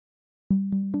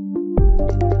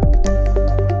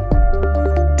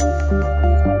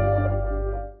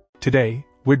Today,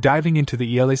 we're diving into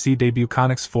the ELAC debut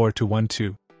ConneX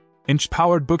 4-12-inch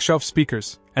powered bookshelf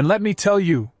speakers, and let me tell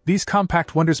you, these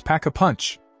compact wonders pack a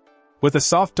punch. With a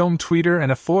soft dome tweeter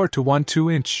and a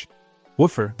 4-12-inch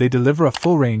woofer, they deliver a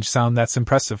full-range sound that's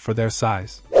impressive for their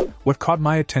size. What caught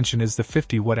my attention is the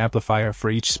 50-watt amplifier for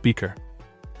each speaker.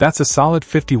 That's a solid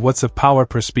 50 watts of power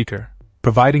per speaker,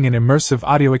 providing an immersive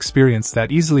audio experience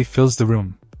that easily fills the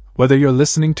room. Whether you're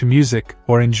listening to music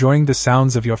or enjoying the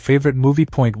sounds of your favorite movie,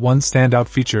 one standout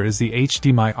feature is the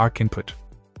HDMI ARC input.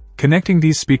 Connecting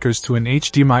these speakers to an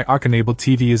HDMI ARC-enabled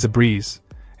TV is a breeze,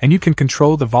 and you can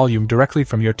control the volume directly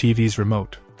from your TV's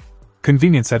remote.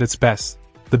 Convenience at its best,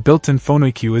 the built-in phone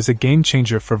EQ is a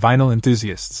game-changer for vinyl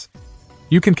enthusiasts.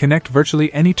 You can connect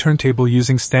virtually any turntable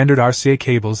using standard RCA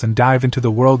cables and dive into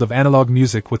the world of analog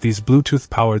music with these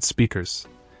Bluetooth-powered speakers.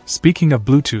 Speaking of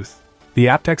Bluetooth, the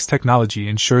aptX technology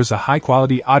ensures a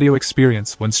high-quality audio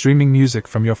experience when streaming music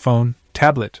from your phone,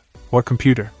 tablet, or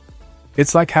computer.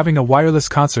 It's like having a wireless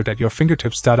concert at your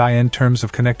fingertips. In terms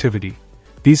of connectivity,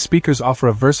 these speakers offer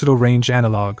a versatile range: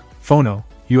 analog, phono,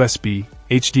 USB,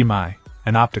 HDMI,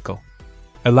 and optical.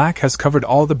 ELAC has covered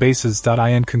all the bases.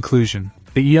 In conclusion,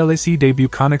 the ELAC debut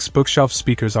ConneX bookshelf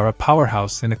speakers are a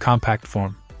powerhouse in a compact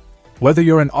form. Whether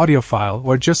you're an audiophile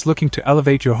or just looking to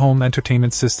elevate your home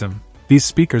entertainment system, these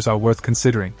speakers are worth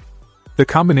considering. The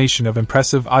combination of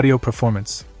impressive audio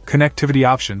performance, connectivity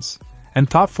options, and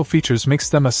thoughtful features makes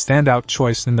them a standout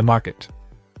choice in the market.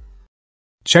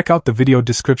 Check out the video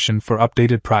description for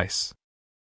updated price.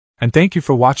 And thank you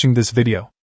for watching this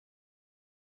video.